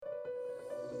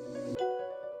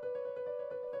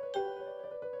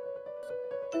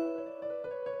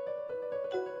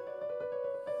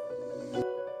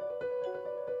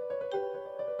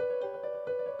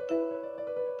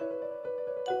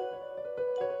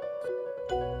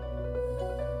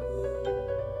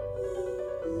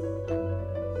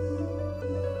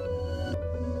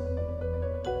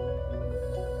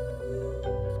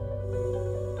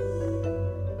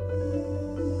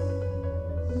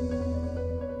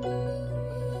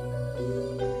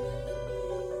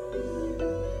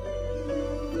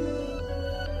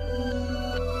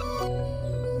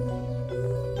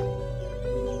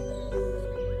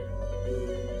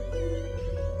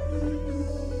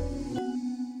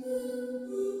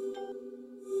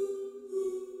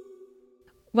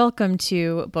Welcome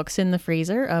to Books in the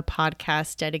Freezer, a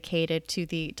podcast dedicated to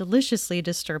the deliciously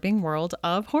disturbing world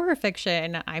of horror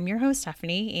fiction. I'm your host,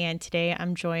 Stephanie, and today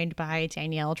I'm joined by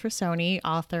Danielle Trussoni,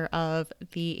 author of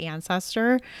The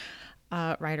Ancestor,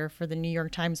 writer for the New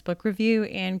York Times Book Review,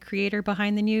 and creator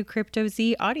behind the new Crypto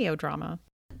Z audio drama.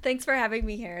 Thanks for having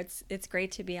me here. It's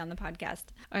great to be on the podcast.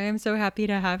 I am so happy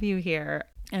to have you here,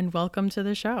 and welcome to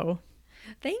the show.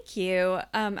 Thank you.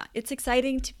 It's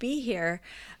exciting to be here.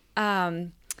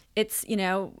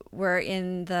 We're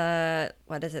in the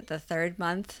third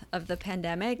month of the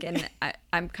pandemic, and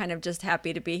I'm kind of just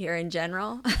happy to be here in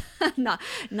general.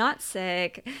 not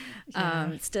sick,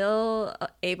 still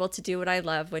able to do what I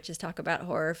love, which is talk about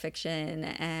horror fiction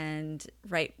and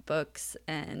write books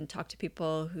and talk to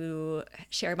people who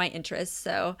share my interests.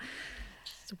 So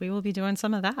we will be doing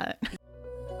some of that.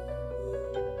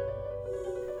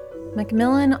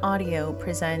 Macmillan Audio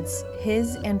presents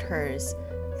His and Hers,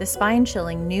 the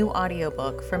spine-chilling new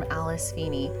audiobook from Alice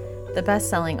Feeney, the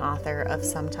best-selling author of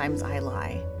Sometimes I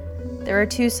Lie. There are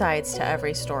two sides to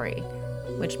every story,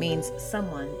 which means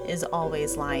someone is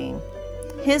always lying.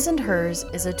 His and Hers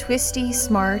is a twisty,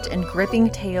 smart, and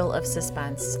gripping tale of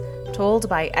suspense, told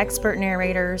by expert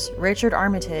narrators Richard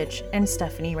Armitage and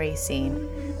Stephanie Racine,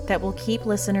 that will keep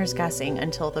listeners guessing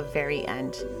until the very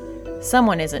end.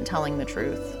 Someone isn't telling the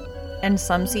truth, and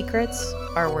some secrets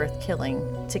are worth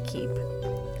killing to keep.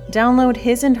 Download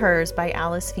His and Hers by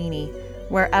Alice Feeney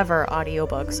wherever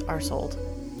audiobooks are sold.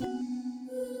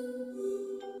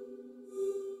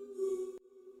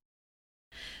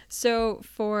 So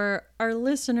for our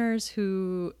listeners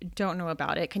who don't know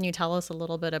about it, can you tell us a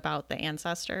little bit about The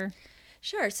Ancestor?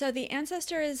 Sure. So The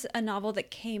Ancestor is a novel that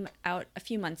came out a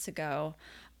few months ago.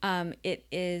 It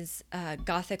is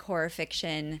gothic horror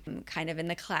fiction, kind of in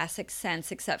the classic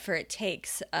sense, except for it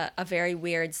takes a very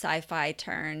weird sci-fi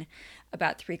turn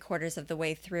about 3/4 of the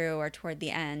way through or toward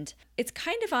the end. It's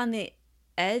kind of on the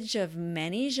edge of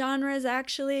many genres,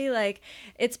 actually. Like,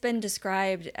 it's been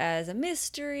described as a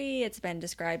mystery, it's been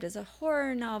described as a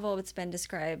horror novel, it's been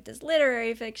described as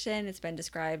literary fiction, it's been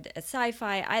described as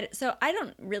sci-fi. So I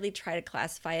don't really try to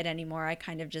classify it anymore. I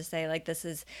kind of just say, like, this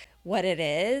is what it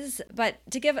is. But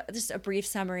to give just a brief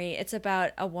summary, it's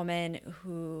about a woman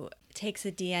who takes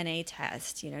a DNA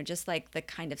test, just like the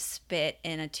kind of spit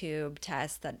in a tube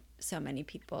test that so many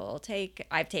people take.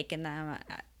 I've taken them.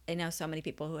 I know so many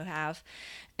people who have.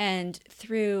 And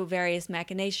through various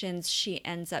machinations, she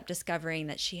ends up discovering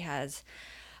that she has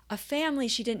a family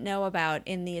she didn't know about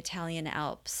in the Italian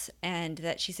Alps, and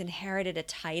that she's inherited a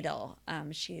title.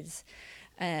 She's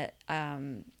a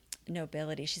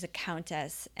nobility. She's a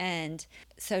countess. And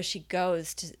so she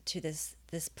goes to this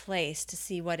place to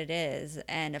see what it is.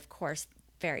 And of course,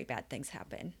 very bad things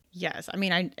happen. Yes. I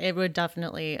mean, it would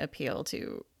definitely appeal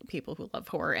to people who love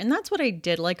horror. And that's what I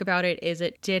did like about it, is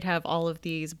it did have all of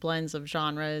these blends of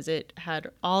genres. It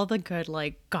had all the good,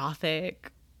 like,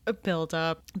 gothic build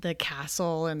up, the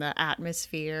castle and the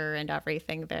atmosphere and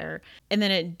everything there. And then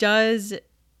it does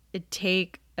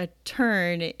take a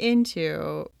turn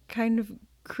into kind of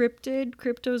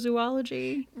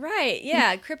cryptozoology. Right.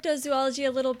 Yeah. Cryptozoology,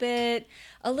 a little bit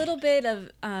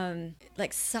of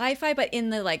like sci-fi, but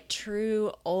in the like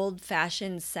true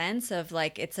old-fashioned sense of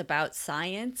like it's about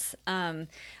science.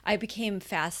 I became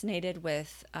fascinated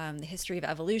with the history of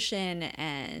evolution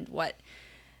and what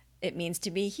it means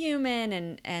to be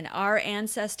human and our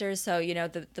ancestors. So,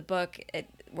 the book, it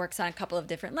works on a couple of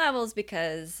different levels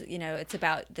because, it's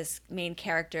about this main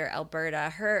character,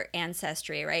 Alberta, her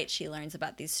ancestry, right? She learns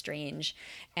about these strange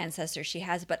ancestors she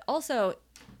has, but also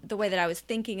the way that I was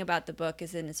thinking about the book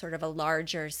is in a sort of a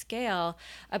larger scale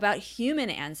about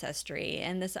human ancestry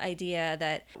and this idea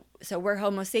that, so we're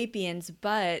Homo sapiens,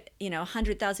 but,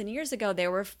 100,000 years ago,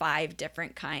 there were 5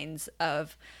 different kinds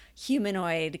of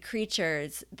humanoid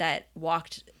creatures that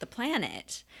walked the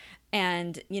planet.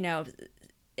 And,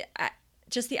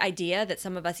 just the idea that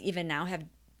some of us even now have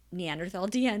Neanderthal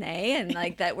DNA and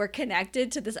like that we're connected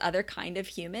to this other kind of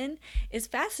human is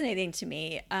fascinating to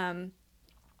me. And,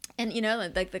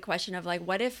 like the question of like,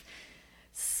 what if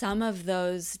some of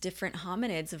those different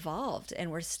hominids evolved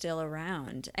and were still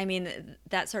around? I mean,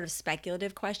 that sort of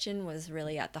speculative question was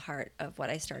really at the heart of what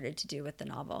I started to do with the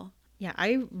novel. Yeah,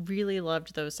 I really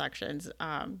loved those sections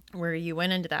where you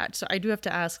went into that. So I do have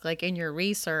to ask, like, in your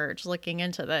research, looking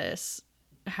into this,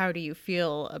 how do you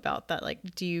feel about that?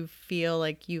 Like, do you feel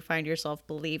like you find yourself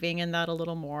believing in that a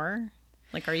little more?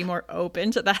 Like, are you more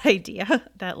open to that idea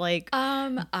that like I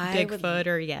would, Bigfoot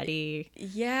or Yeti?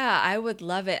 yeah, I would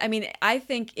love it. I mean, I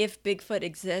think if Bigfoot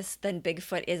exists, then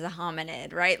Bigfoot is a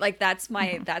hominid, right? Like that's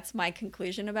my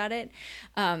conclusion about it.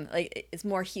 Like it's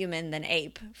more human than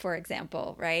ape, for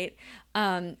example, right?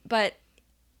 But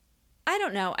I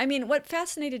don't know. I mean, what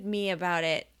fascinated me about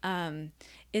it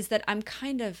is that I'm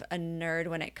kind of a nerd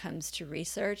when it comes to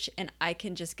research, and I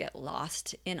can just get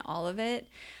lost in all of it.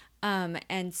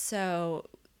 And so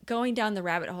going down the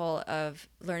rabbit hole of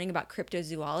learning about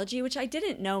cryptozoology, which I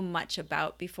didn't know much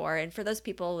about before. And for those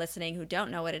people listening who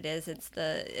don't know what it is, it's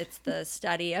the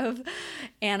study of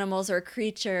animals or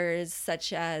creatures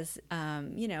such as,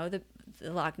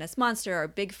 the Loch Ness Monster or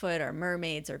Bigfoot or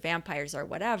mermaids or vampires or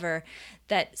whatever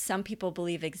that some people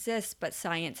believe exists, but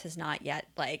science has not yet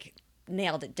like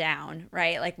nailed it down,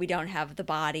 right? Like we don't have the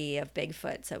body of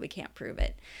Bigfoot, so we can't prove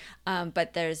it.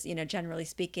 But there's, generally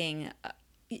speaking,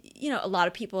 a lot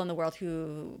of people in the world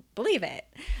who believe it.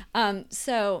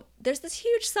 So there's this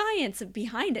huge science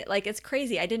behind it. Like it's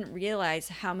crazy. I didn't realize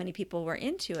how many people were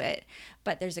into it,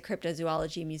 but there's a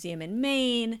cryptozoology museum in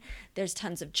Maine. There's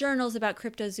tons of journals about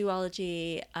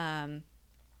cryptozoology.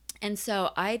 And so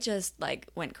I just like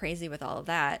went crazy with all of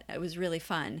that. It was really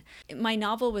fun. My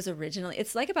novel was originally,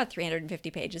 it's like about 350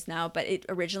 pages now, but it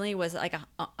originally was like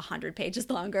 100 pages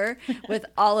longer with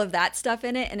all of that stuff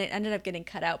in it. And it ended up getting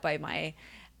cut out by my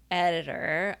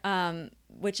editor,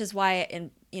 which is why,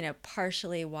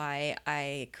 partially why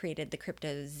I created the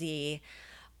Crypto Z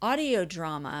audio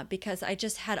drama, because I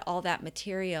just had all that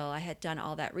material. I had done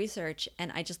all that research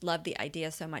and I just loved the idea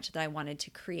so much that I wanted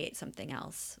to create something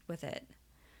else with it.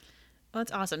 Well,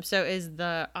 that's awesome. So is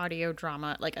the audio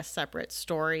drama like a separate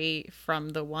story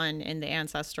from the one in The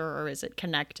Ancestor, or is it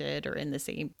connected or in the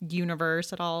same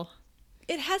universe at all?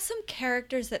 It has some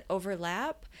characters that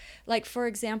overlap. Like, for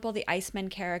example, the Iceman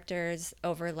characters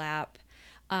overlap,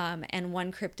 and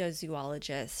one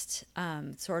cryptozoologist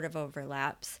sort of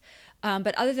overlaps.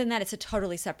 But other than that, it's a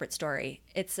totally separate story.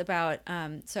 It's about,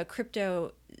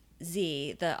 Crypto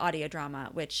Z, the audio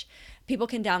drama, which people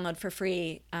can download for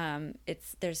free.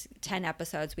 There's 10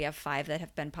 episodes. We have 5 that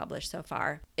have been published so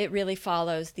far. It really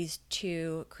follows these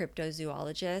 2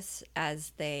 cryptozoologists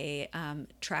as they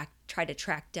try to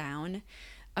track down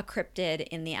a cryptid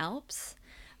in the Alps.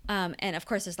 And of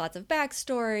course, there's lots of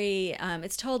backstory.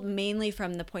 It's told mainly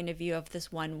from the point of view of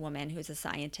this one woman who's a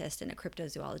scientist and a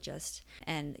cryptozoologist,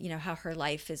 and how her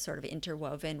life is sort of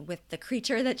interwoven with the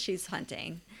creature that she's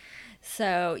hunting.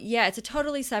 So yeah, it's a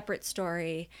totally separate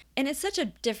story. And it's such a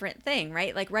different thing,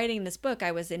 right? Like writing this book,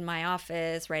 I was in my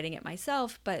office writing it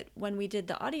myself. But when we did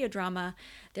the audio drama,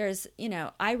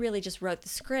 I really just wrote the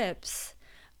scripts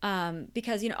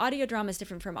because, audio drama is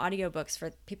different from audiobooks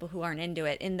for people who aren't into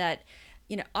it, in that,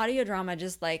 audio drama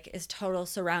just like is total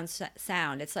surround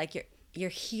sound. It's like you're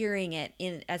hearing it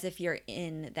in as if you're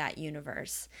in that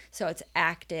universe. So it's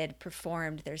acted,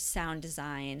 performed, there's sound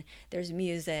design, there's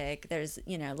music, there's,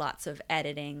 lots of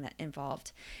editing that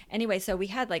involved. Anyway, so we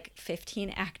had like 15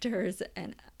 actors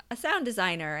and a sound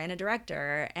designer and a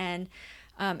director, and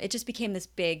it just became this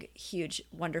big, huge,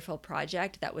 wonderful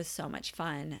project that was so much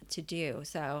fun to do.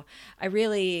 So I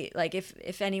really like,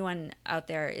 if anyone out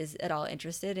there is at all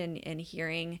interested in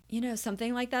hearing,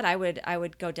 something like that, I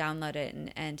would go download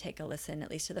it and take a listen,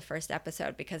 at least to the first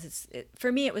episode, because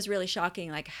for me, it was really shocking,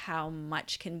 like how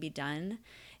much can be done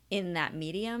in that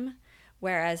medium.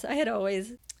 Whereas I had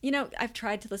always, I've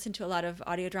tried to listen to a lot of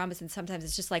audio dramas, and sometimes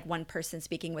it's just like one person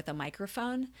speaking with a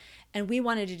microphone. And we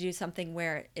wanted to do something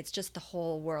where it's just the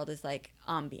whole world is like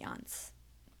ambiance.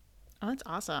 Oh, that's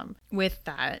awesome. With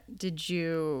that, did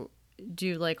you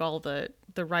do like all the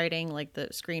writing, like the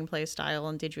screenplay style,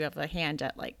 and did you have a hand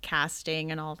at like casting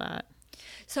and all that?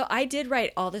 So I did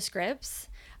write all the scripts.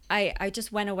 I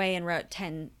just went away and wrote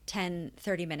 10,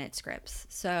 30-minute scripts.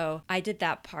 So I did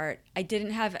that part. I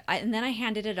didn't have, and then I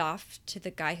handed it off to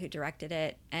the guy who directed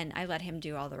it, and I let him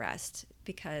do all the rest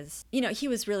because, he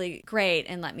was really great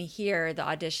and let me hear the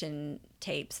audition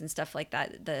tapes and stuff like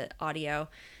that, the audio.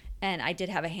 And I did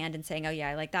have a hand in saying, oh yeah,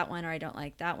 I like that one or I don't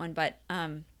like that one. But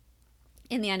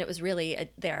in the end, it was really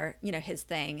his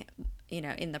thing,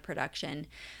 in the production.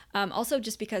 Also,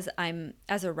 just because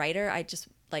as a writer, I just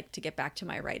like to get back to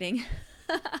my writing.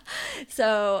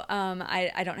 So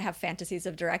I don't have fantasies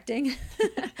of directing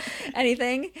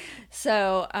anything.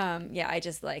 So I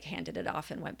just like handed it off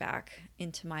and went back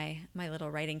into my little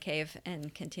writing cave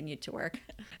and continued to work.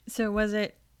 So was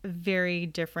it very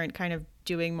different, kind of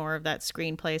doing more of that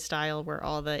screenplay style where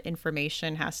all the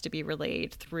information has to be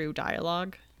relayed through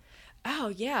dialogue? Oh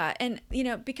yeah, and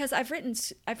because I've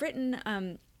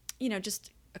written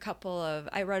just a couple of.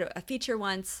 I wrote a feature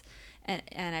once,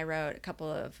 and I wrote a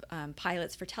couple of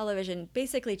pilots for television,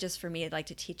 basically just for me, like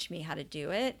to teach me how to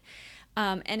do it.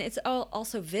 And it's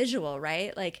also visual,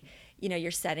 right? Like,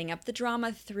 you're setting up the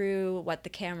drama through what the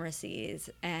camera sees,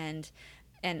 and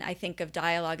I think of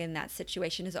dialogue in that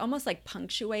situation as almost like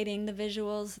punctuating the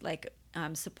visuals, like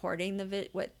supporting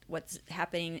what's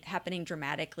happening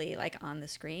dramatically, like on the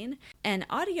screen. And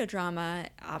audio drama,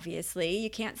 obviously, you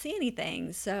can't see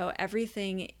anything, so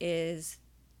everything is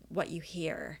what you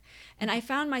hear. And I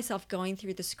found myself going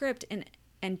through the script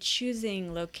and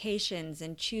choosing locations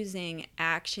and choosing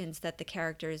actions that the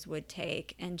characters would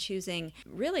take and choosing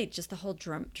really just the whole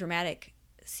dramatic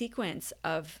sequence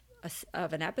of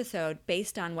an episode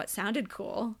based on what sounded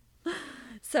cool.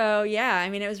 So yeah, I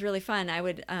mean, it was really fun. I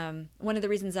would one of the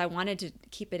reasons I wanted to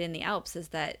keep it in the Alps is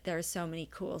that there are so many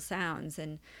cool sounds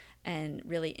and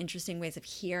really interesting ways of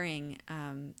hearing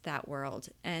that world.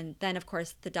 And then, of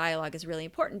course, the dialogue is really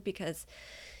important because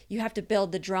you have to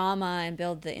build the drama and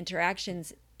build the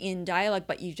interactions in dialogue,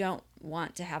 but you don't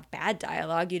want to have bad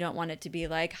dialogue. You don't want it to be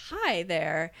like, "Hi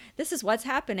there, this is what's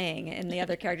happening," and the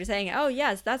other character saying, "Oh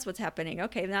yes, that's what's happening.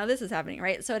 Okay, now this is happening,"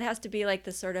 right? So it has to be like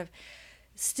this sort of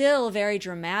still very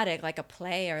dramatic, like a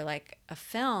play or like a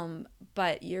film,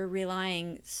 but you're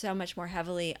relying so much more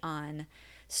heavily on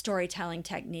storytelling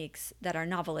techniques that are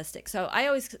novelistic. So I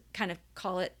always kind of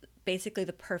call it basically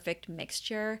the perfect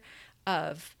mixture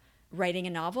of writing a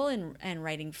novel and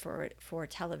writing for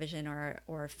television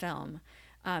or film,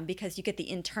 because you get the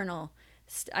internal.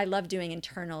 I love doing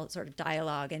internal sort of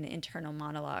dialogue and internal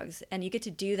monologues, and you get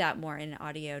to do that more in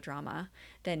audio drama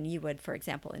than you would, for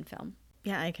example, in film.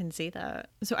 Yeah, I can see that.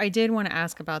 So I did want to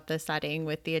ask about the setting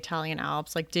with the Italian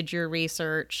Alps. Like, did your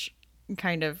research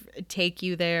kind of take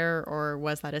you there, or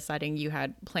was that a setting you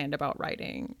had planned about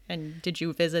writing? And did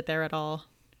you visit there at all?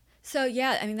 So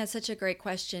yeah, I mean, that's such a great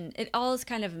question. It all is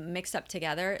kind of mixed up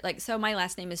together. Like, so my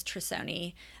last name is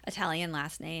Trussoni, Italian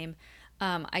last name.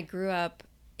 I grew up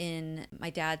in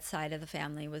my dad's side of the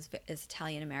family is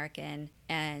Italian American,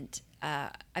 and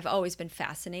I've always been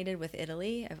fascinated with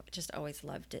Italy. I've just always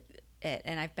loved it,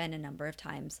 and I've been a number of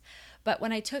times. But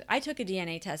when I took a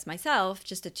DNA test myself,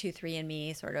 just a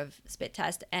 23andMe sort of spit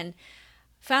test, and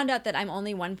found out that I'm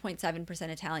only 1.7%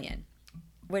 Italian,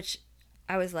 which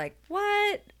I was like,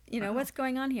 what? What's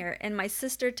going on here? And my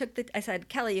sister I said,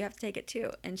 Kelly, you have to take it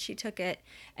too. And she took it,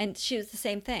 and she was the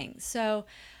same thing. So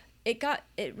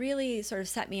it really sort of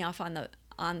set me off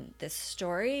on this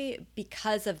story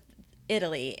because of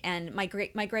Italy. And my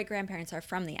great grandparents are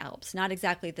from the Alps, not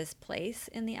exactly this place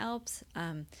in the Alps.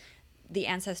 The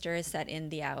ancestor is set in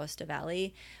the Aosta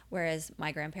Valley, whereas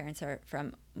my grandparents are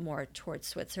from more towards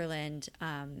Switzerland,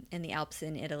 in the Alps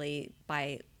in Italy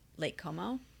by Lake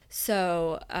Como.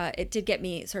 So it did get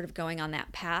me sort of going on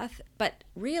that path. But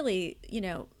really,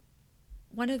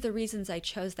 one of the reasons I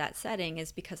chose that setting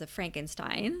is because of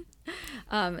Frankenstein.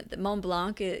 The Mont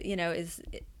Blanc,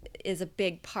 is a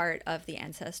big part of the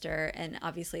ancestor. And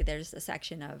obviously there's a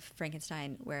section of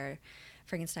Frankenstein where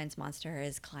Frankenstein's monster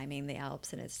is climbing the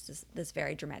Alps, and it's just this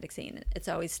very dramatic scene. It's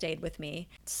always stayed with me.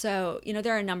 So,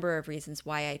 there are a number of reasons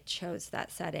why I chose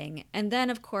that setting. And then,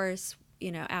 of course,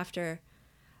 after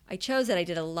I chose it, I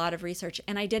did a lot of research,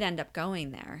 and I did end up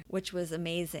going there, which was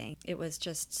amazing. It was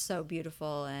just so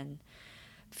beautiful and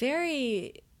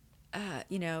very,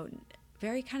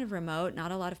 very kind of remote,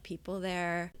 not a lot of people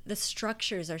there. The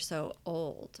structures are so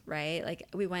old, right? Like,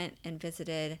 we went and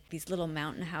visited these little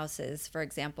mountain houses, for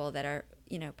example, that are,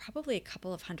 probably a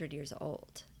couple of 100 years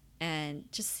old. And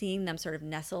just seeing them sort of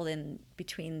nestled in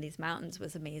between these mountains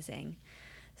was amazing.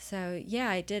 So yeah,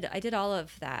 I did all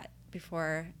of that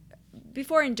before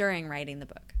and during writing the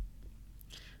book.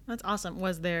 That's awesome.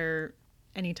 Was there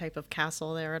any type of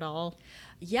castle there at all?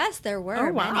 Yes, there were.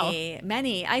 Oh, wow.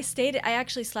 Many. I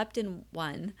actually slept in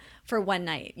one for one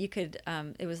night. You could,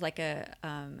 it was like an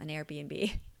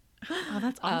Airbnb. Oh,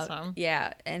 that's awesome.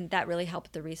 Yeah, and that really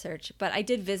helped the research. But I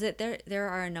did visit there. There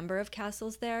are a number of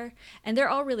castles there, and they're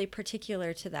all really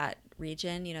particular to that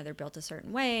region. They're built a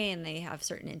certain way, and they have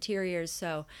certain interiors.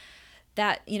 So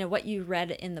that, what you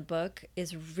read in the book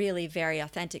is really very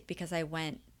authentic, because I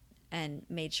went and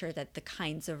made sure that the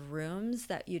kinds of rooms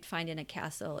that you'd find in a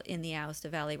castle in the Aosta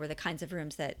Valley were the kinds of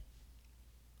rooms that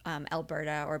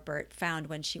Alberta or Bert found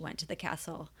when she went to the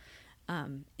castle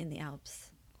in the Alps.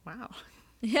 Wow.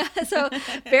 Yeah, so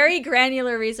very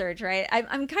granular research, right?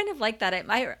 I'm kind of like that.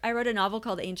 I wrote a novel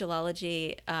called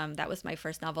Angelology. That was my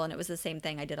first novel, and it was the same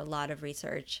thing. I did a lot of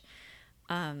research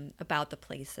about the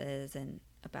places and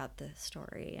about the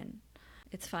story, and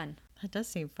it's fun. That does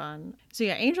seem fun. So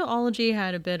yeah, Angelology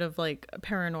had a bit of like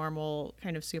paranormal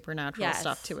kind of supernatural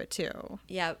stuff to it too.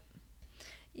 Yeah.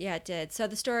 Yeah, it did. So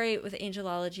the story with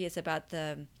Angelology is about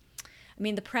the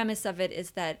premise of it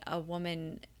is that a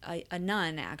woman, a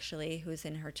nun actually, who's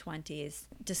in her 20s,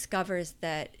 discovers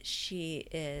that she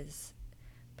is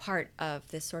part of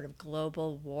this sort of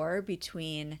global war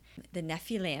between the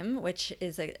Nephilim, which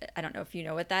is I don't know if you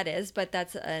know what that is, but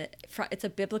it's a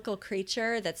biblical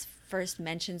creature that's first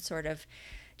mentioned sort of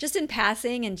just in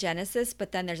passing in Genesis,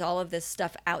 but then there's all of this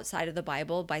stuff outside of the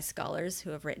Bible by scholars who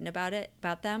have written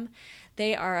about them.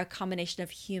 They are a combination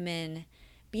of human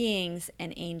beings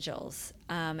and angels,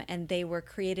 and they were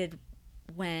created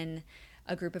when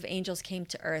a group of angels came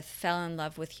to earth, fell in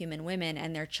love with human women,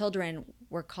 and their children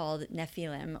were called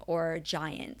Nephilim, or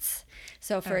giants.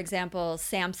 So, for example,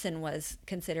 Samson was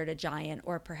considered a giant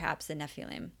or perhaps a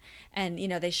Nephilim. And,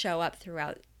 they show up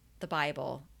throughout the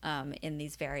Bible in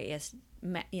these various,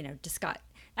 disguise.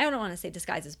 I don't want to say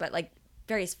disguises, but like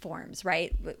various forms,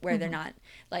 right? Where they're not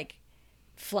like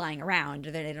flying around,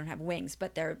 or they don't have wings,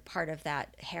 but they're part of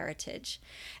that heritage.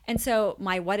 And so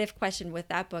my what if question with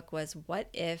that book was, what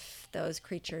if those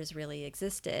creatures really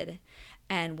existed?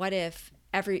 And what if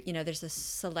there's a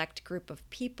select group of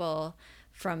people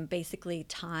from basically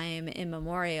time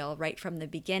immemorial, right from the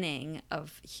beginning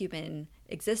of human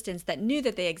existence, that knew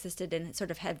that they existed and sort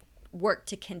of had worked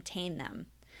to contain them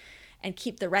and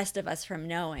keep the rest of us from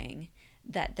knowing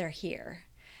that they're here?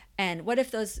 And what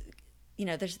if those,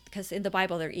 because in the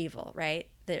Bible they're evil, right?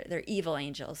 They're evil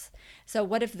angels. So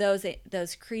what if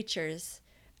those creatures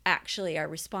actually are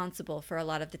responsible for a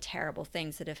lot of the terrible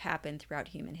things that have happened throughout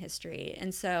human history?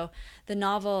 And so the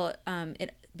novel,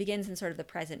 it begins in sort of the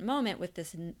present moment with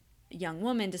this young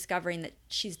woman discovering that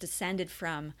she's descended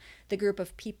from the group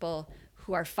of people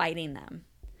who are fighting them.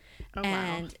 Oh,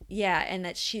 and wow. yeah, and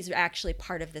that she's actually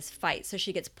part of this fight. So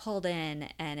she gets pulled in,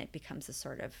 and it becomes a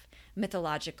sort of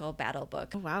mythological battle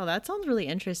book. Oh, wow, that sounds really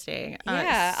interesting.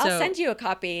 Yeah, I'll send you a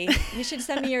copy. You should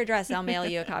send me your address. I'll mail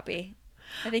you a copy.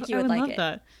 I think you would like love it.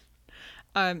 That.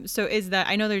 So is that,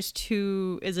 I know there's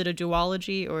two, is it a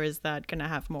duology, or is that going to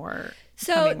have more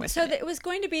coming with it? It was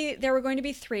going to be, there were going to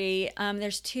be three.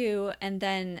 There's two. And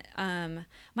then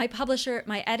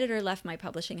my editor left my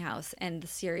publishing house and the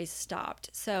series stopped.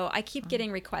 So I keep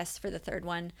getting requests for the third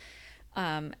one.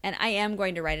 And I am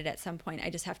going to write it at some point. I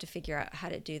just have to figure out how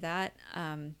to do that.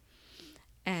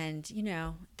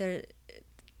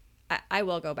 I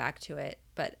will go back to it,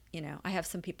 but I have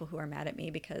some people who are mad at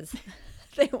me because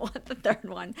they want the third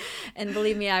one. And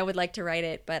believe me, I would like to write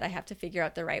it, but I have to figure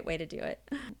out the right way to do it.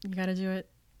 You got to do it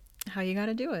how you got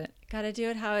to do it. Got to do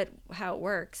it how it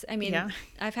works. I mean, Yeah.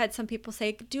 I've had some people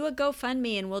say, do a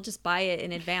GoFundMe and we'll just buy it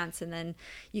in advance and then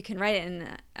you can write it.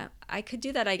 And I could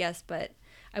do that, I guess, but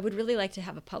I would really like to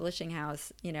have a publishing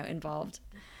house, involved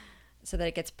so that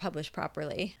it gets published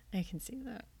properly. I can see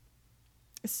that.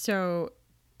 So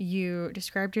you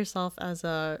described yourself as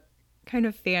a kind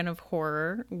of fan of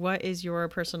horror. What is your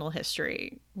personal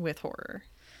history with horror?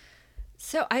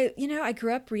 So I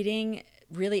grew up reading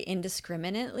really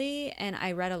indiscriminately, and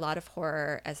I read a lot of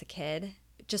horror as a kid,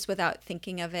 just without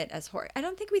thinking of it as horror. I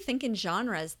don't think we think in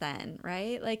genres then,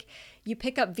 right? Like you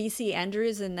pick up V.C.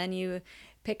 Andrews and then you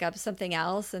pick up something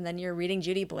else, and then you're reading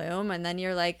Judy Blume, and then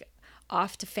you're like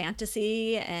off to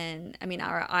fantasy. And I mean,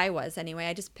 I was anyway.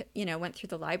 I just went through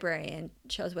the library and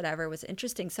chose whatever was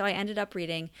interesting. So I ended up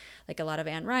reading like a lot of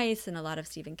Anne Rice and a lot of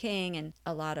Stephen King and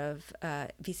a lot of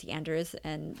V.C. Andrews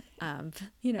and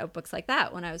books like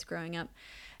that when I was growing up.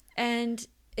 And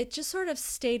it just sort of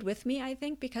stayed with me, I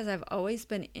think, because I've always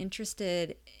been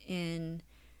interested in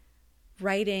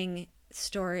writing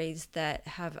stories that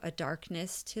have a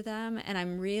darkness to them. And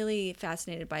I'm really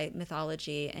fascinated by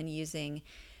mythology and using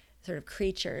sort of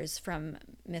creatures from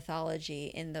mythology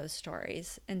in those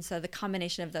stories. And so the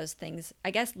combination of those things,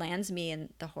 I guess, lands me in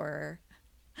the horror,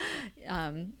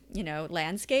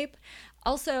 landscape.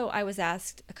 Also, I was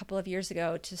asked a couple of years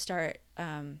ago to start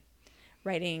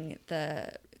writing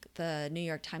the New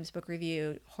York Times Book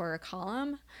Review horror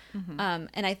column. Mm-hmm.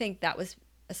 And I think that was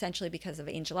essentially because of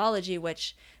Angelology,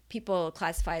 which people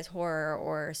classify as horror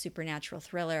or supernatural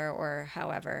thriller, or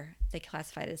however they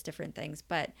classify it as different things.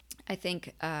 But I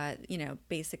think,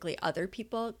 basically other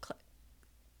people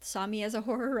saw me as a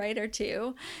horror writer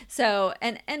too. So,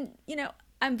 and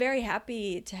I'm very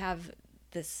happy to have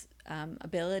this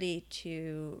ability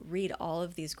to read all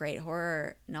of these great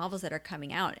horror novels that are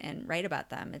coming out and write about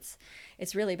them.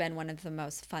 It's really been one of the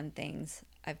most fun things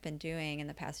I've been doing in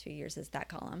the past few years, is that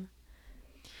column.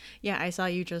 Yeah, I saw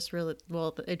you just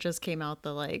it just came out,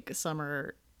 the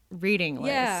summer reading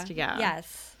list. Yeah.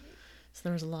 Yes. So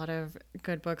there was a lot of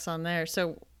good books on there.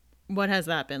 So what has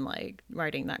that been like,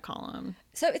 writing that column?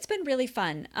 So it's been really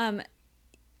fun.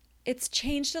 it's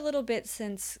changed a little bit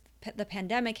since the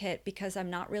pandemic hit because I'm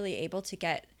not really able to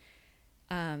get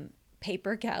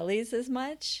paper galleys as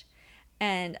much.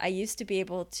 And I used to be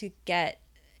able to get,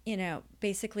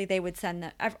 basically they would send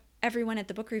them. Everyone at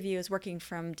the book review is working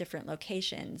from different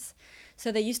locations.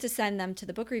 So they used to send them to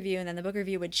the book review, and then the book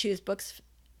review would choose books,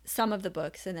 some of the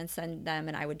books, and then send them,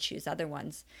 and I would choose other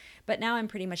ones. But now I'm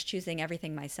pretty much choosing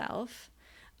everything myself.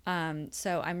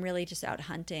 So I'm really just out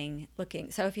hunting,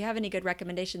 looking. So if you have any good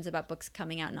recommendations about books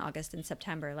coming out in August and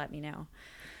September, let me know.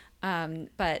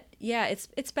 But yeah,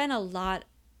 it's been a lot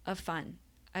of fun.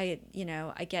 I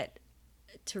get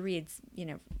to read,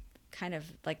 kind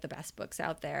of like the best books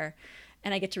out there,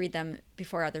 and I get to read them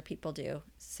before other people do.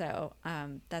 So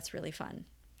that's really fun.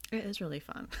 It is really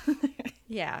fun.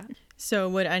 Yeah. So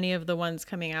would any of the ones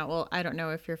coming out, well, I don't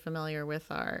know if you're familiar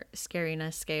with our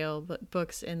scariness scale, but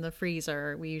books in the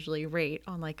freezer, we usually rate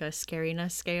on like a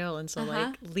scariness scale. And so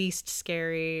like least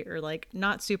scary or like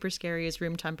not super scary is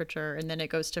room temperature. And then it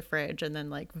goes to fridge. And then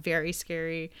like very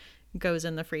scary goes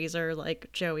in the freezer, like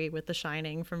Joey with The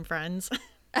Shining from Friends.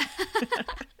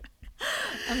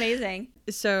 Amazing.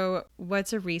 So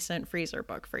what's a recent freezer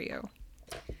book for you?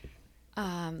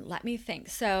 Let me think.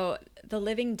 So The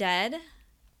Living Dead,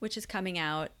 which is coming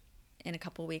out in a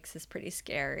couple weeks, is pretty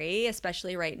scary,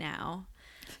 especially right now.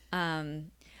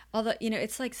 Although,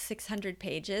 it's like 600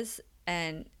 pages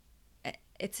and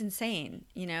it's insane.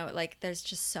 Like there's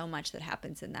just so much that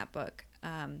happens in that book.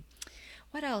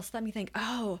 What else? Let me think.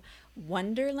 Oh,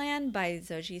 Wonderland by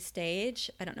Zoji Stage.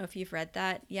 I don't know if you've read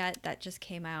that yet. That just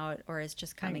came out or is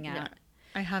just coming out.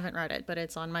 I haven't read it, but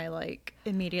it's on my like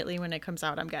immediately when it comes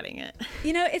out, I'm getting it.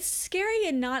 It's scary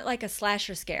and not like a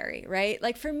slasher scary, right?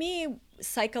 Like for me,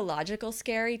 psychological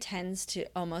scary tends to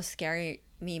almost scare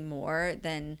me more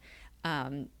than,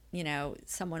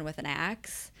 someone with an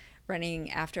axe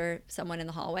running after someone in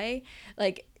the hallway.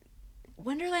 Like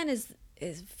Wonderland is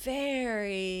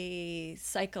very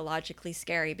psychologically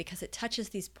scary because it touches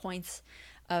these points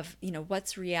of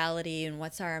what's reality and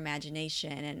what's our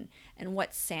imagination and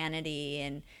what's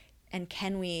sanity and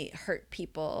can we hurt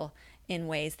people in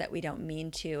ways that we don't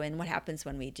mean to, and what happens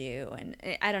when we do. And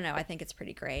I don't know, I think it's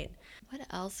pretty great. What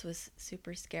else was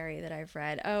super scary that I've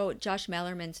read? Oh, Josh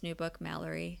Malerman's new book,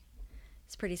 Mallory.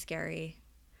 It's pretty scary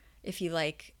if you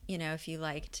liked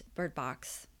Bird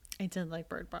Box. I did like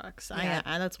Bird Box. Yeah.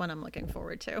 That's one I'm looking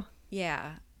forward to.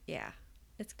 Yeah,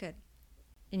 it's good.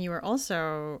 And you were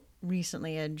also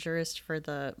recently a jurist for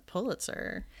the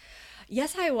Pulitzer.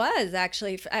 Yes, I was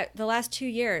actually. The last 2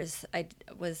 years, I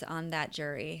was on that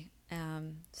jury. I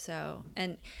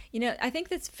think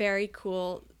that's very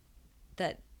cool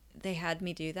that they had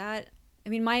me do that. I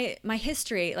mean, my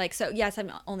history, yes,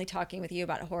 I'm only talking with you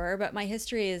about horror, but my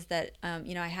history is that,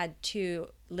 I had 2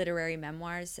 literary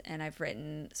memoirs, and I've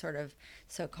written sort of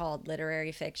so-called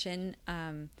literary fiction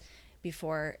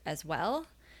before as well.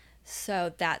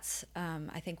 So that's,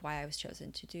 I think, why I was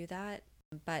chosen to do that.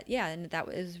 But yeah, and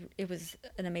it was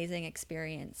an amazing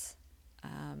experience.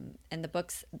 And the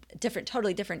book's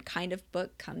totally different kind of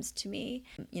book comes to me,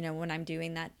 when I'm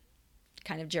doing that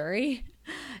kind of jury.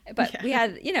 But yeah. We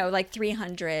had, like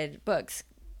 300 books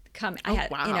come. I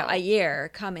had, wow. A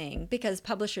year coming because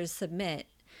publishers submit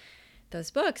those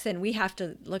books and we have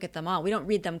to look at them all. We don't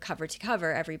read them cover to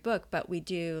cover every book, but we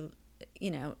do,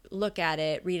 look at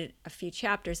it, read a few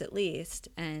chapters at least,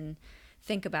 and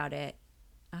think about it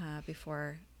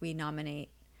before we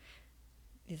nominate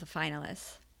the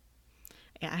finalists.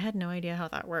 Yeah, I had no idea how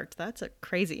that worked. That's a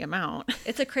crazy amount.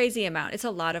 It's a crazy amount. It's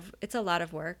a lot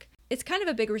of work. It's kind of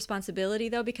a big responsibility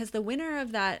though, because the winner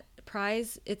of that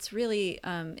prize, it's really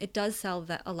it does sell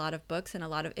a lot of books, and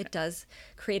it does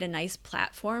create a nice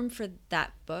platform for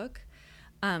that book.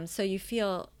 So you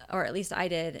feel, or at least I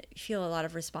did, feel a lot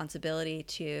of responsibility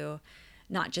to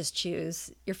not just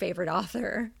choose your favorite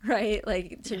author, right?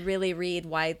 Like to really read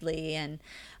widely. And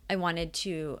I wanted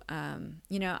to,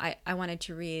 I wanted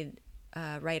to read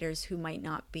writers who might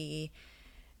not be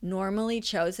normally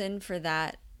chosen for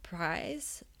that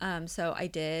prize. So I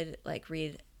did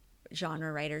read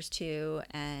genre writers too.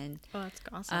 And oh, that's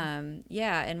awesome.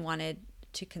 And wanted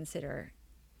to consider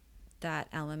that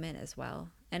element as well.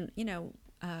 And,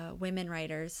 women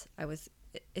writers,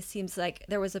 it seems like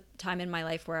there was a time in my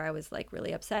life where I was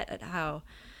really upset at how,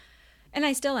 and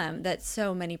I still am, that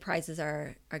so many prizes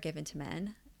are given to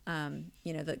men,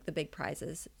 the big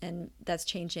prizes. And that's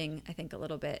changing, I think, a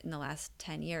little bit in the last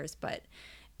 10 years. But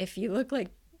if you look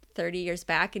 30 years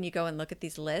back and you go and look at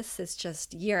these lists, it's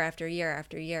just year after year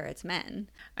after year, it's men.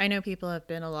 I know people have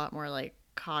been a lot more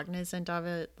cognizant of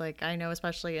it. Like, I know,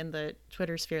 especially in the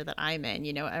Twitter sphere that I'm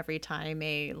in, every time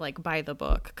a like buy the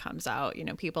book comes out,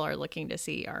 people are looking to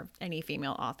see are any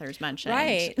female authors mentioned.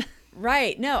 Right.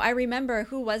 Right. No, I remember,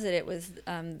 who was it? It was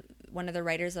one of the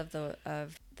writers of the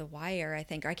Wire, I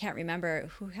think, or I can't remember,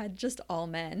 who had just all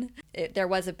men. There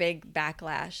was a big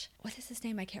backlash. What is his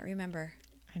name? I can't remember.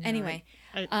 Anyway,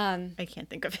 I can't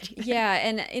think of it either. Yeah,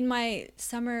 and in my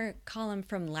summer column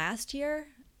from last year,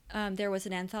 there was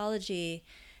an anthology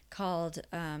called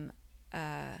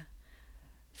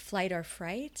Flight or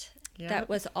Fright. Yep. That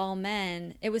was all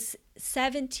men. It was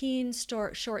 17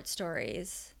 short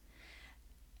stories,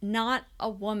 not a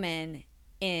woman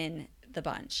in the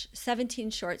bunch.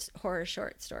 17 horror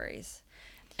short stories.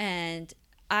 And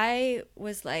I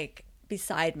was like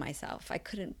beside myself. I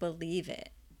couldn't believe it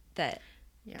that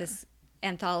this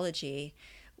anthology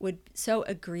would so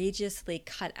egregiously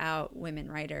cut out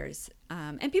women writers,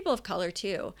 and people of color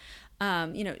too.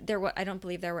 I don't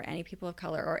believe there were any people of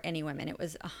color or any women. It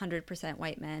was 100%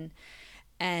 white men.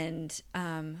 And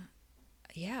I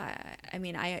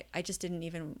just didn't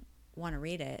even want to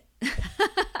read it.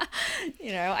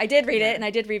 I did read it and I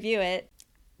did review it,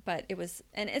 but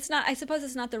I suppose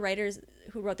it's not the writers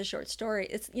who wrote the short story.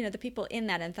 It's, the people in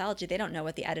that anthology, they don't know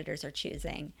what the editors are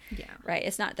choosing. Yeah. Right.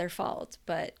 It's not their fault,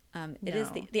 but it is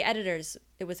the editors.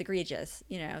 It was egregious.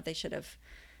 They should have.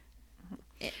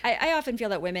 I often feel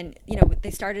that women,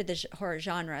 they started the horror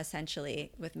genre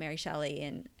essentially with Mary Shelley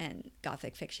and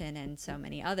Gothic fiction and so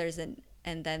many others. And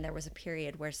then there was a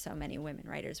period where so many women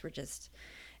writers were just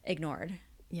ignored.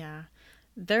 Yeah.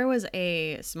 There was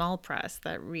a small press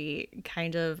that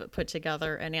kind of put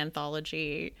together an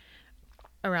anthology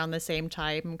around the same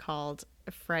time called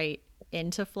Fright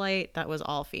into Flight that was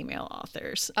all female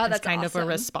authors. Oh, that's kind awesome. Of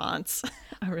a response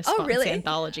Oh, really?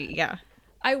 Anthology. Yeah.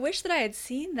 I wish that I had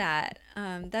seen that.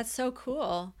 That's so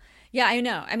cool. Yeah, I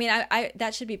know. I mean, I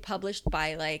that should be published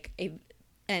by like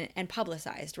and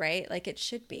publicized, right? Like it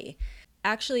should be.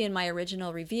 Actually, in my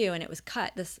original review, and it was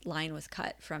cut, this line was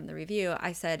cut from the review,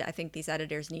 I said, I think these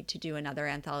editors need to do another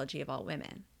anthology of all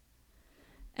women.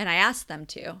 And I asked them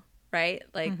to, right?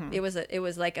 Like it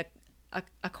was like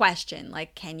a question,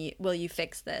 like, will you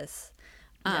fix this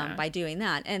by doing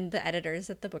that? And the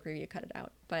editors at the book review cut it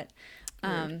out. But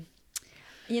I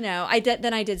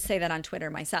did say that on Twitter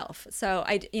myself. So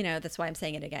that's why I'm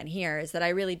saying it again here, is that I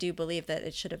really do believe that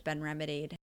it should have been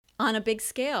remedied on a big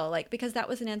scale, like, because that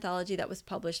was an anthology that was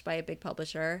published by a big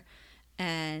publisher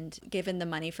and given the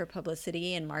money for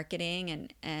publicity and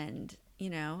marketing and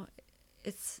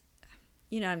it's,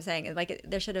 what I'm saying, like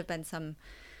there should have been some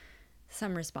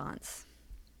response.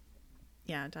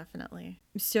 Yeah, definitely.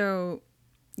 So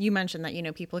you mentioned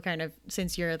that, people kind of,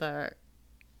 since you're the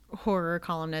horror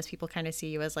columnist, people kind of see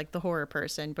you as like the horror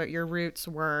person, but your roots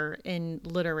were in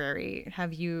literary.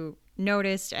 Have you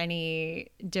noticed any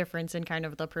difference in kind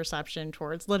of the perception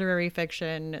towards literary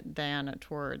fiction than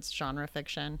towards genre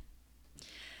fiction?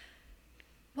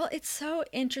 Well, it's so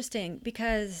interesting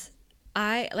because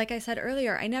like I said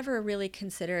earlier, I never really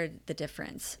considered the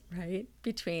difference, right,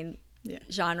 between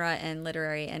genre and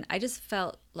literary. And I just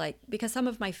felt like, because some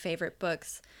of my favorite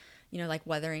books, like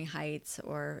Wuthering Heights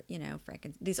or,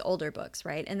 these older books,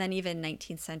 right? And then even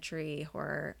 19th century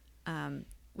horror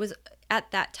was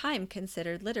at that time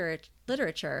considered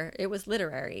literature. It was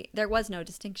literary. There was no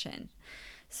distinction.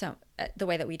 So the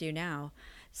way that we do now.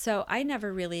 So I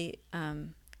never really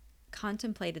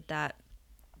contemplated that.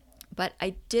 But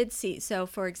I did see, so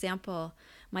for example,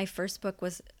 my first book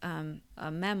was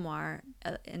a memoir,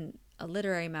 a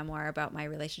literary memoir about my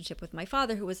relationship with my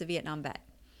father, who was a Vietnam vet.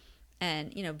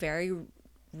 And, very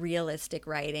realistic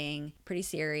writing, pretty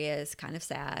serious, kind of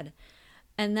sad.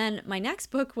 And then my next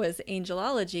book was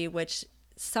Angelology, which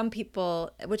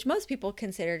most people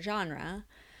consider genre,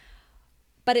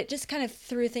 but it just kind of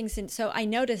threw things in. So I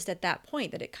noticed at that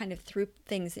point that it kind of threw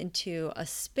things into a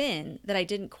spin that I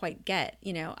didn't quite get.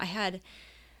 I had,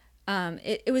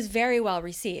 it was very well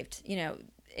received.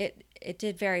 It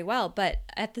did very well, but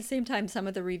at the same time, some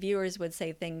of the reviewers would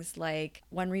say things like,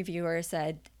 one reviewer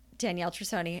said, Danielle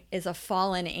Trussoni is a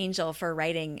fallen angel for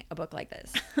writing a book like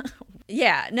this.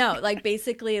 Yeah, no, like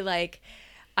basically like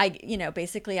I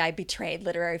betrayed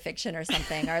literary fiction or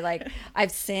something, or like I've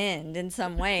sinned in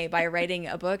some way by writing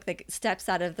a book that steps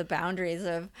out of the boundaries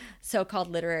of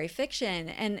so-called literary fiction.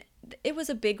 And it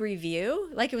was a big review.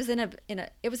 Like it was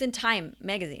it was in Time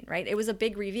magazine, right? It was a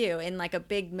big review in like a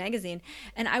big magazine.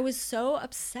 And I was so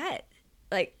upset.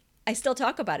 Like I still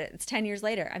talk about it. It's 10 years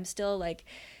later. I'm still like,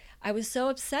 I was so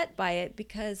upset by it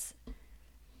because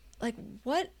like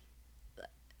what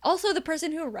Also, the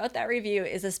person who wrote that review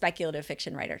is a speculative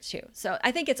fiction writer too. So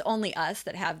I think it's only us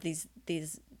that have these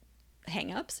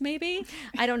hang-ups, maybe.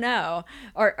 I don't know.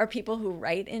 Or people who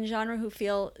write in genre who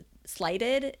feel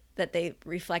slighted that they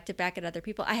reflect it back at other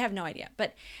people. I have no idea.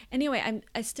 But anyway,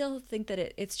 I still think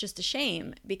that it's just a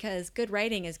shame, because good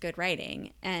writing is good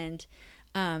writing. And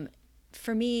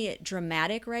for me,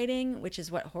 dramatic writing, which is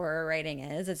what horror writing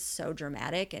is, it's so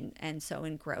dramatic and so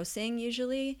engrossing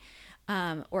usually,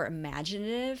 or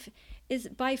imaginative, is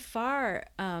by far,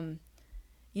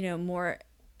 more,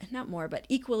 not more, but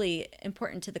equally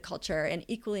important to the culture and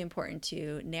equally important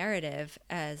to narrative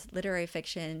as literary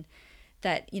fiction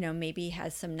that, maybe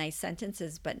has some nice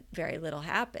sentences, but very little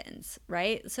happens,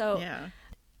 right? So Yeah.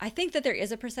 I think that there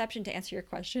is a perception, to answer your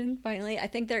question, finally, I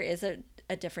think there is a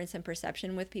difference in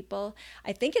perception with people.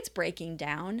 I think it's breaking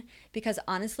down because,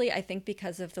 honestly, I think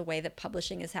because of the way that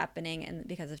publishing is happening and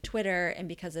because of Twitter and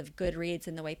because of Goodreads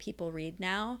and the way people read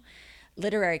now,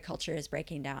 literary culture is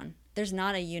breaking down. There's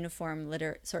not a uniform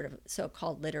sort of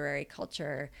so-called literary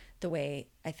culture the way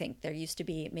I think there used to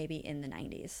be maybe in the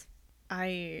 90s.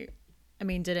 I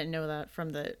mean, didn't know that from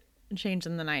the change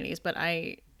in the 90s, but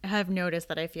I have noticed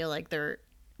that I feel like there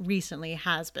recently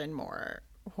has been more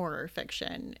horror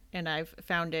fiction, and I've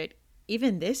found it,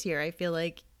 even this year, I feel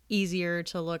like easier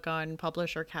to look on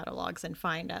publisher catalogs and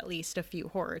find at least a few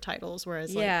horror titles,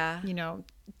 whereas Yeah.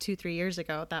 2-3 years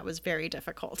ago, that was very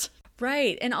difficult.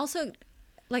 Right. And also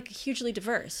like hugely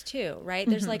diverse too, right?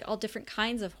 There's like all different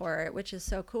kinds of horror, which is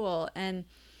so cool. And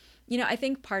I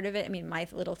think part of it, I mean, my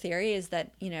little theory is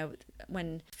that,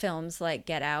 when films like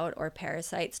Get Out or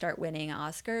Parasite start winning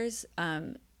Oscars,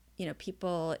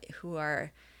 people who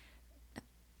are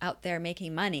out there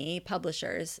making money,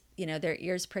 publishers, their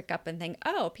ears prick up and think,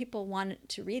 oh, people want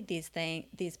to read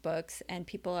these books, and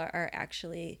people are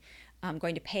actually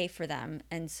going to pay for them.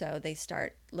 And so they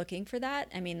start looking for that.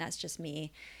 I mean, that's just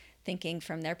me thinking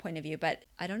from their point of view, but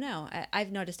I don't know.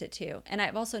 I've noticed it too. And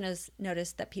I've also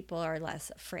noticed that people are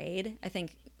less afraid. I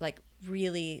think like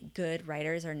really good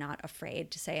writers are not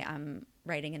afraid to say, I'm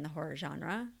writing in the horror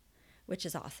genre, which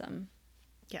is awesome.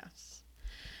 Yes.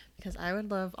 Because I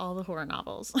would love all the horror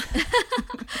novels.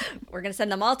 We're going to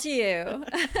send them all to you.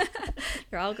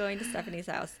 They're all going to Stephanie's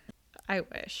house. I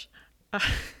wish.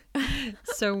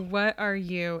 So what are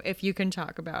you, if you can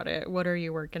talk about it, what are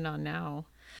you working on now?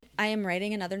 I am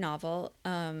writing another novel.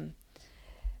 I'm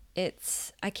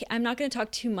not going to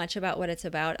talk too much about what it's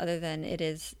about, other than it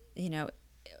is,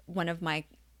 one of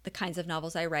the kinds of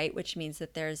novels I write, which means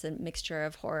that there's a mixture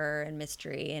of horror and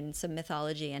mystery and some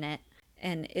mythology in it.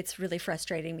 And it's really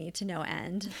frustrating me to no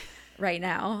end right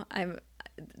now.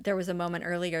 There was a moment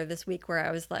earlier this week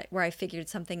where I figured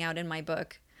something out in my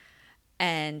book,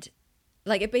 and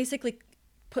like it basically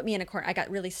put me in a corner. I got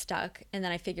really stuck, and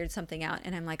then I figured something out,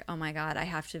 and I'm like, oh my God, I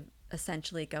have to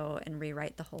essentially go and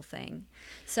rewrite the whole thing.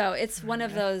 So it's one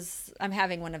of those, I'm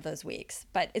having one of those weeks,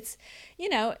 but it's,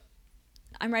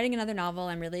 I'm writing another novel.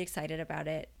 I'm really excited about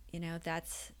it.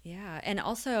 Yeah. And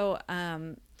also,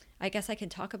 I guess I can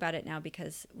talk about it now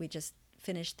because we just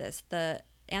finished this. The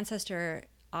Ancestor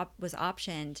was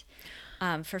optioned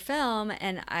for film,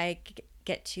 and I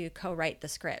get to co-write the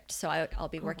script. So I'll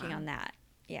be working on that.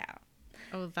 Yeah.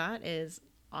 Oh, that is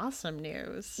awesome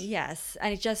news. Yes.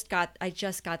 I just got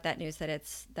that news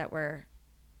that we're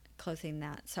closing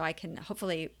that. So I can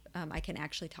hopefully I can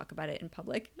actually talk about it in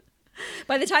public.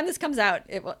 By the time this comes out,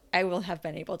 I will have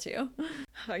been able to.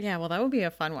 Oh, yeah, well, that would be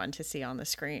a fun one to see on the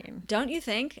screen. Don't you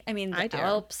think? I mean, the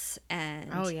Alps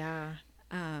and oh yeah,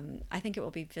 I think it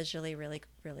will be visually really,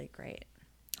 really great.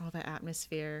 All the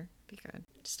atmosphere, be good.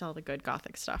 Just all the good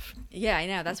Gothic stuff. Yeah, I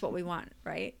know. That's what we want,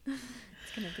 right?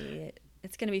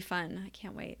 It's gonna be fun. I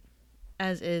can't wait.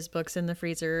 As is Books in the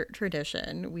Freezer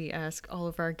tradition, we ask all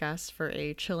of our guests for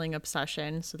a chilling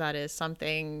obsession. So that is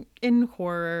something in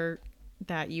horror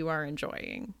that you are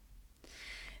enjoying.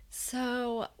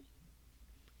 So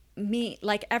me,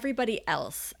 like everybody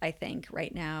else, I think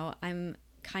right now, I'm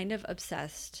kind of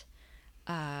obsessed.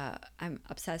 I'm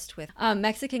obsessed with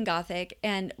Mexican Gothic.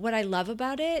 And what I love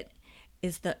about it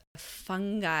is the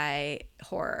fungi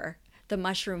horror, the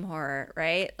mushroom horror,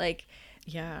 right? Like,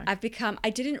 yeah, I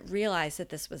didn't realize that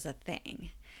this was a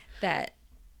thing, that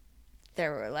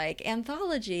there were like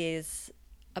anthologies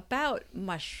about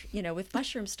with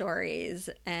mushroom stories,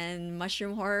 and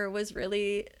mushroom horror was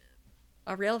really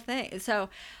a real thing. So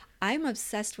I'm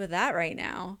obsessed with that right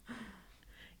now.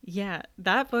 Yeah,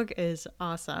 that book is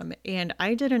awesome. And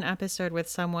I did an episode with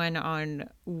someone on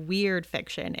weird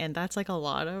fiction, and that's like a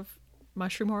lot of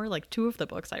mushroom horror. Like 2 of the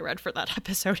books I read for that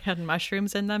episode had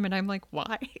mushrooms in them, and I'm like,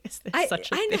 why is this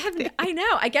such a big thing? I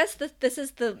know. I guess this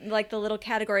is the little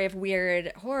category of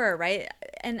weird horror, right?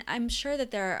 And I'm sure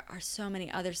that there are so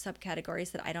many other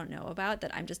subcategories that I don't know about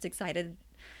that I'm just excited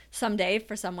someday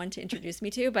for someone to introduce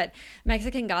me to. But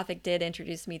Mexican Gothic did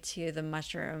introduce me to the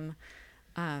mushroom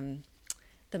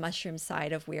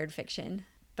side of weird fiction.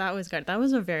 That was good. That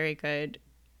was a very good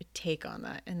take on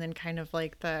that. And then kind of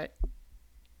like that,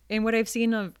 and what I've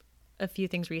seen of a few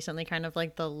things recently, kind of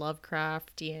like the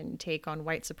Lovecraftian take on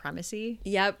white supremacy.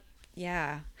 Yep.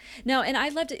 Yeah. No, and I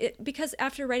loved it because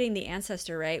after writing The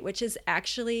Ancestor, right, which is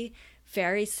actually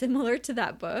very similar to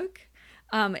that book.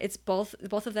 It's both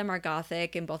of them are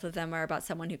Gothic, and both of them are about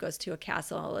someone who goes to a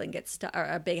castle and gets stuck, or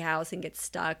a big house and gets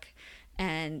stuck.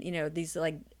 And, you know, these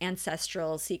like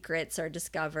ancestral secrets are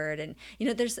discovered. And, you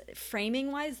know, there's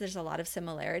framing wise, there's a lot of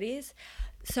similarities.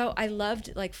 So I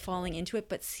loved like falling into it,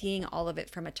 but seeing all of it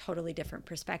from a totally different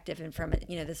perspective and from,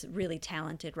 you know, this really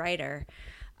talented writer.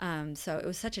 So it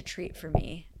was such a treat for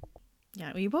me.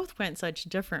 Yeah, we both went such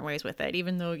different ways with it,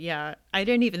 even though, yeah, I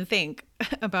didn't even think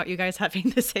about you guys having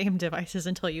the same devices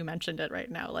until you mentioned it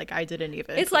right now. Like, I didn't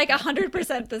even. It's like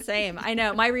 100% the same. I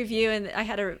know. My review, and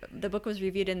the book was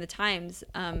reviewed in the Times,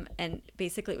 and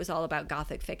basically it was all about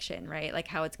Gothic fiction, right? Like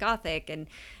how it's Gothic and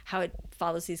how it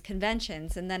follows these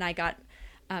conventions. And then I got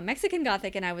Mexican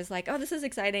Gothic, and I was like, oh, this is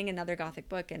exciting, another Gothic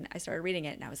book. And I started reading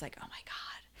it, and I was like, oh my God,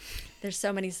 there's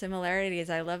so many similarities.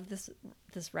 I love this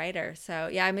writer. So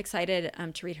yeah, I'm excited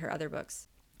to read her other books.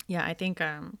 Yeah, I think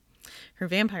her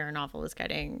vampire novel is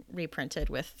getting reprinted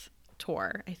with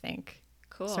Tor, I think.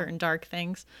 Cool. Certain Dark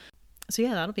Things. So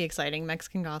yeah, that'll be exciting.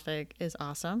 Mexican Gothic is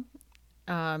awesome.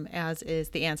 As is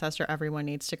The Ancestor. Everyone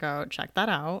needs to go check that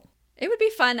out. It would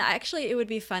be fun. Actually, it would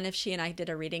be fun if she and I did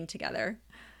a reading together.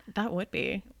 That would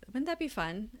be. Wouldn't that be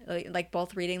fun? Like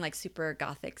both reading like super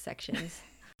Gothic sections.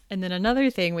 And then another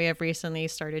thing we have recently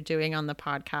started doing on the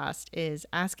podcast is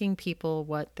asking people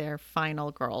what their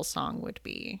final girl song would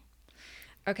be.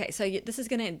 Okay, so this is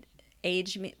going to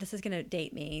age me. This is going to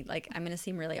date me. Like, I'm going to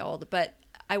seem really old, but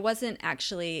I wasn't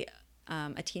actually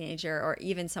a teenager or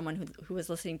even someone who was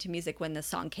listening to music when the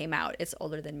song came out. It's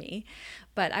older than me.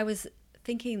 But I was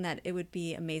thinking that it would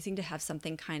be amazing to have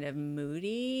something kind of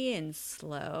moody and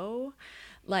slow.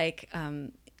 Like,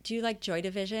 do you like Joy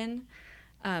Division?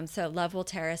 So Love Will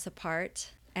Tear Us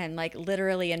Apart, and like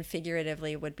literally and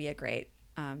figuratively would be a great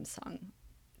song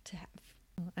to have.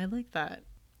 I like that.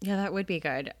 Yeah, that would be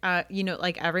good. You know,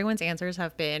 like everyone's answers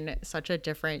have been such a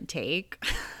different take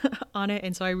on it.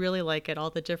 And so I really like it. All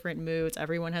the different moods.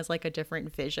 Everyone has like a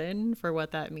different vision for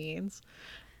what that means.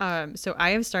 So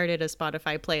I have started a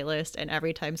Spotify playlist, and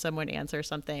every time someone answers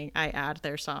something, I add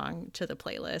their song to the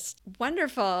playlist.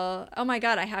 Wonderful. Oh my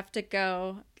God, I have to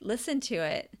go listen to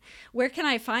it. Where can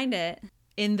I find it?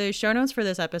 In the show notes for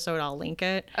this episode, I'll link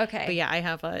it. Okay. But yeah, I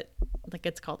have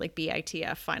it's called like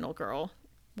BITF Final Girl.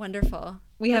 Wonderful.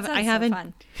 I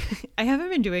haven't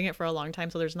been doing it for a long time,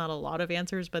 so there's not a lot of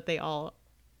answers, but they all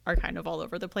are kind of all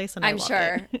over the place, and I'm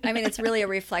sure. I mean, it's really a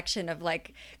reflection of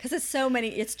like, because it's so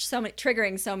many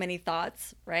triggering so many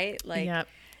thoughts, right? Like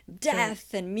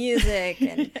death and music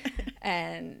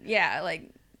and yeah, like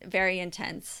very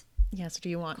intense. Yeah. So do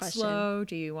you want slow?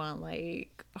 Do you want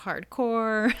like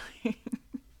hardcore?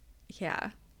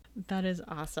 Yeah. That is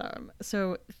awesome.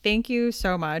 So thank you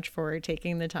so much for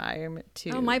taking the time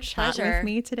to my chat pleasure. with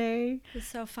me today. It was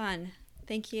so fun.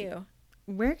 Thank you.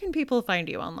 Where can people find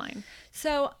you online?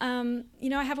 So, you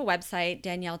know, I have a website,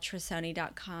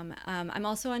 DanielleTrissoni.com. I'm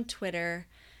also on Twitter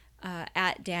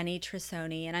at Danny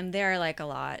Trissoni, and I'm there like a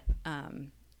lot.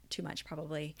 Too much,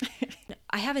 probably.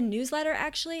 I have a newsletter,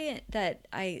 actually, that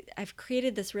I've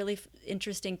created this really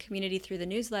interesting community through the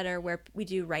newsletter where we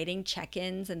do writing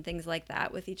check-ins and things like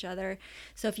that with each other.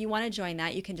 So if you want to join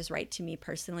that, you can just write to me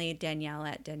personally, Danielle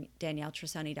at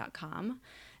DanielleTrissoni.com,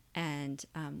 and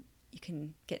you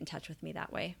can get in touch with me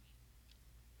that way.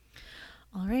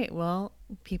 All right. Well,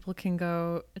 people can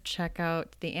go check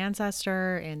out The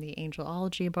Ancestor and the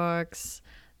Angelology books.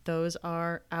 Those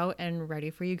are out and ready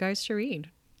for you guys to read.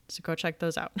 So go check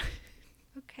those out.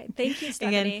 Okay. Thank you,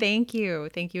 Stephanie. Again, thank you.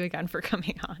 Thank you again for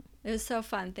coming on. It was so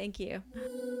fun. Thank you.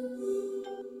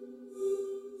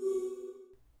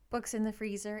 Books in the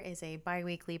Freezer is a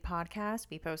bi-weekly podcast.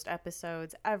 We post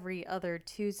episodes every other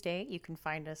Tuesday. You can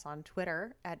find us on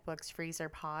Twitter at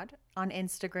BooksFreezerPod, on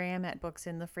Instagram at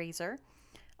BooksInTheFreezer,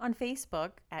 on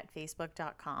Facebook at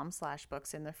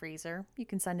facebook.com/BooksInTheFreezer. You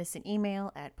can send us an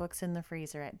email at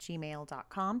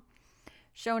booksinthefreezer@gmail.com.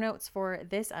 Show notes for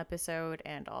this episode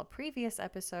and all previous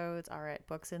episodes are at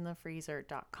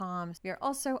booksinthefreezer.com. We are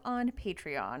also on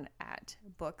Patreon at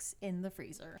Books in the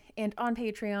Freezer. And on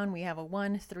Patreon, we have a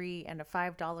 $1, $3, and a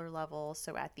 $5 level.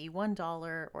 So at the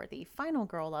 $1 or the Final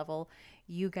Girl level,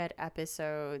 you get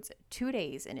episodes 2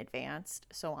 days in advance.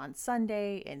 So on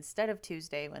Sunday instead of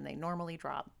Tuesday when they normally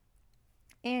drop.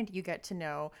 And you get to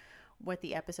know what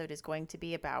the episode is going to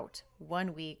be about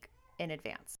 1 week in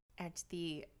advance. At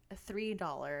the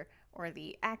 $3 or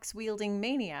the axe-wielding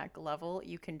maniac level,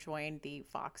 you can join the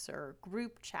Voxer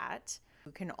group chat.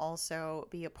 You can also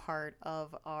be a part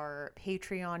of our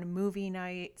Patreon movie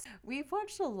nights. We've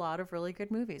watched a lot of really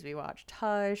good movies. We watched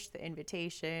Hush, The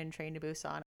Invitation, Train to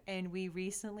Busan, and we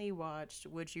recently watched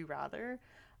Would You Rather,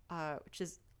 which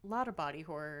is a lot of body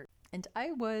horror. And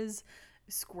I was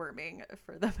squirming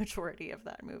for the majority of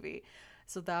that movie.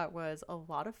 So that was a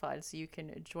lot of fun. So you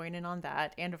can join in on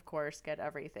that and, of course, get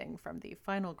everything from the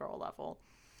Final Girl level.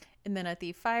 And then at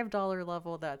the $5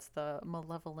 level, that's the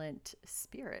Malevolent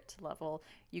Spirit level,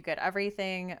 you get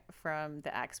everything from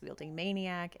the axe-wielding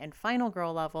maniac and Final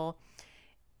Girl level.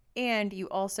 And you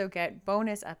also get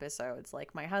bonus episodes.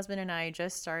 Like my husband and I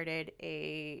just started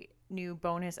a new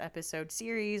bonus episode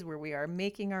series where we are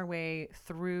making our way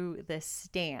through The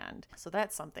Stand. So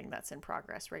that's something that's in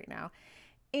progress right now.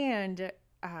 And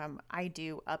I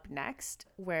do Up Next,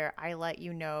 where I let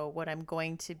you know what I'm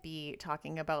going to be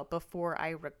talking about before I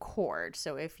record.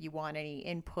 So if you want any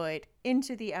input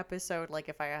into the episode, like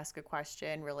if I ask a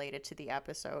question related to the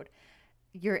episode,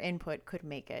 your input could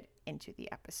make it into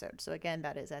the episode. So again,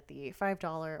 that is at the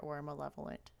 $5 or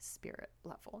Malevolent Spirit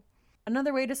level.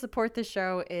 Another way to support the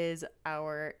show is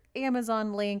our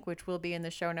Amazon link, which will be in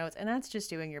the show notes. And that's just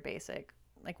doing your basic,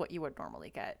 like what you would normally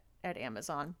get at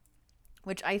Amazon,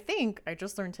 which I think I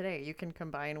just learned today you can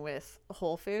combine with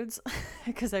Whole Foods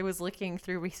because I was looking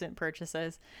through recent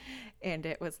purchases and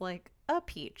it was like a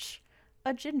peach,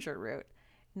 a ginger root.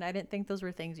 And I didn't think those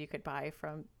were things you could buy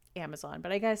from Amazon,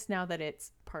 but I guess now that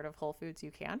it's part of Whole Foods,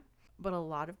 you can. But a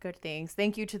lot of good things.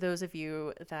 Thank you to those of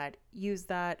you that use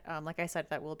that. Like I said,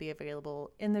 that will be available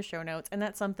in the show notes. And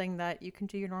that's something that you can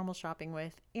do your normal shopping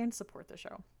with and support the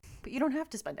show. But you don't have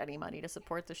to spend any money to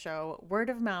support the show. Word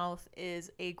of mouth is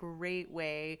a great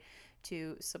way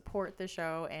to support the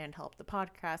show and help the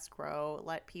podcast grow,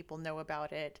 let people know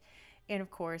about it. And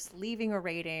of course, leaving a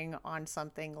rating on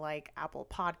something like Apple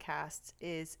Podcasts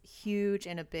is huge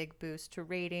and a big boost to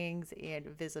ratings and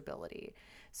visibility.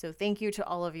 So thank you to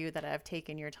all of you that have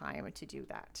taken your time to do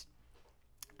that.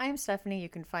 I'm Stephanie. You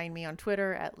can find me on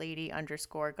Twitter at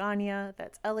lady_gagnon.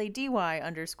 That's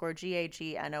LADY_GAGNON.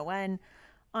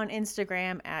 On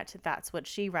Instagram at That's What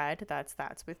She Read. That's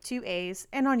with 2 A's.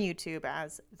 And on YouTube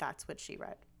as That's What She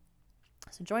Read.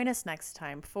 So join us next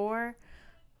time for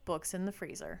Books in the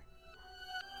Freezer.